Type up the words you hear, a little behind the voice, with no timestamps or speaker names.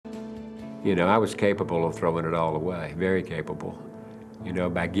You know, I was capable of throwing it all away, very capable. You know,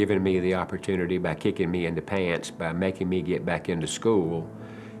 by giving me the opportunity, by kicking me in the pants, by making me get back into school,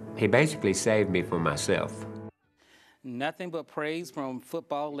 he basically saved me from myself. Nothing but praise from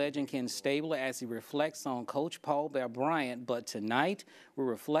football legend Ken Stabler as he reflects on Coach Paul Bryant. But tonight, we're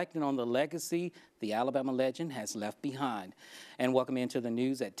reflecting on the legacy the Alabama legend has left behind. And welcome into the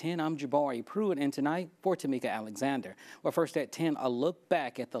news at 10. I'm Jabari Pruitt, and tonight for Tamika Alexander. Well, first at 10, a look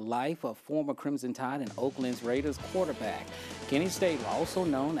back at the life of former Crimson Tide and Oakland Raiders quarterback Kenny Stabler, also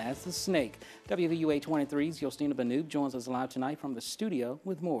known as the Snake. WVUA 23's Justina Banoub joins us live tonight from the studio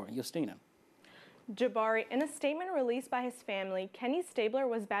with more. Justina. Jabari, in a statement released by his family, Kenny Stabler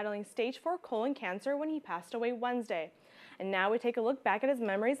was battling stage 4 colon cancer when he passed away Wednesday. And now we take a look back at his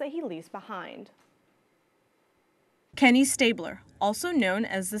memories that he leaves behind. Kenny Stabler, also known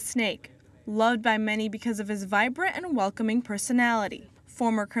as the Snake, loved by many because of his vibrant and welcoming personality.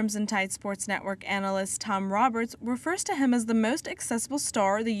 Former Crimson Tide Sports Network analyst Tom Roberts refers to him as the most accessible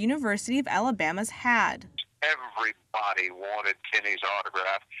star the University of Alabama's had. Everybody wanted Kenny's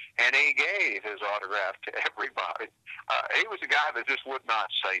autograph, and he gave his autograph to everybody. He was a guy that just would not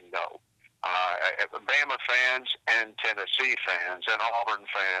say no. Bama fans and Tennessee fans and Auburn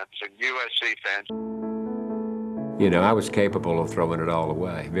fans and USC fans. You know, I was capable of throwing it all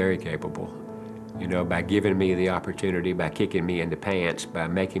away, very capable. You know, by giving me the opportunity, by kicking me in the pants, by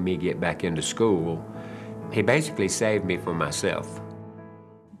making me get back into school, he basically saved me from myself.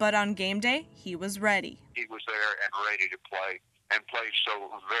 But on game day, he was ready. He was there and ready to play, and played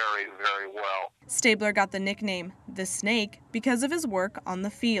so very, very well. Stabler got the nickname, the Snake, because of his work on the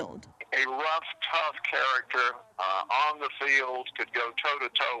field. A rough, tough character on the field, could go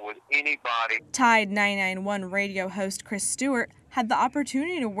toe-to-toe with anybody. Tide 991 radio host Chris Stewart had the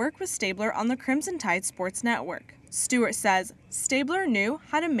opportunity to work with Stabler on the Crimson Tide Sports Network. Stewart says Stabler knew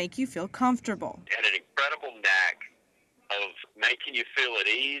how to make you feel comfortable. Had an incredible knack of making you feel at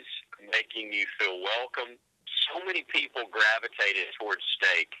ease, making you feel welcome. So many people gravitated towards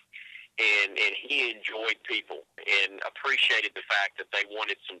Snake, and he enjoyed people and appreciated the fact that they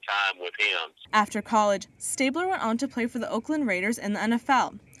wanted some time with him. After college, Stabler went on to play for the Oakland Raiders in the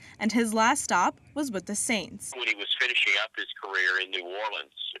NFL, and his last stop was with the Saints. When he was finishing up his career in New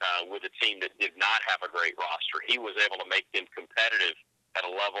Orleans with a team that did not have a great roster, he was able to make them competitive at a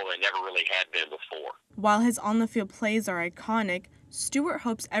level they never really had been before. While his on-the-field plays are iconic, Stewart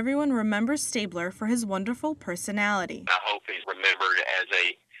hopes everyone remembers Stabler for his wonderful personality. I hope he's remembered as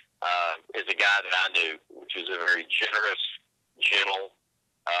a guy that I knew, which is a very generous, gentle,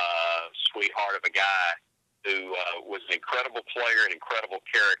 sweetheart of a guy who was an incredible player, an incredible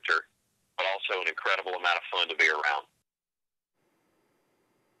character, but also an incredible amount of fun to be around.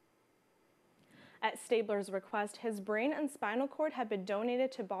 At Stabler's request, his brain and spinal cord have been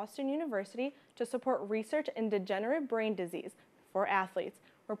donated to Boston University to support research in degenerative brain disease for athletes.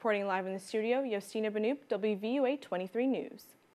 Reporting live in the studio, Justina Banoub, WVUA 23 News.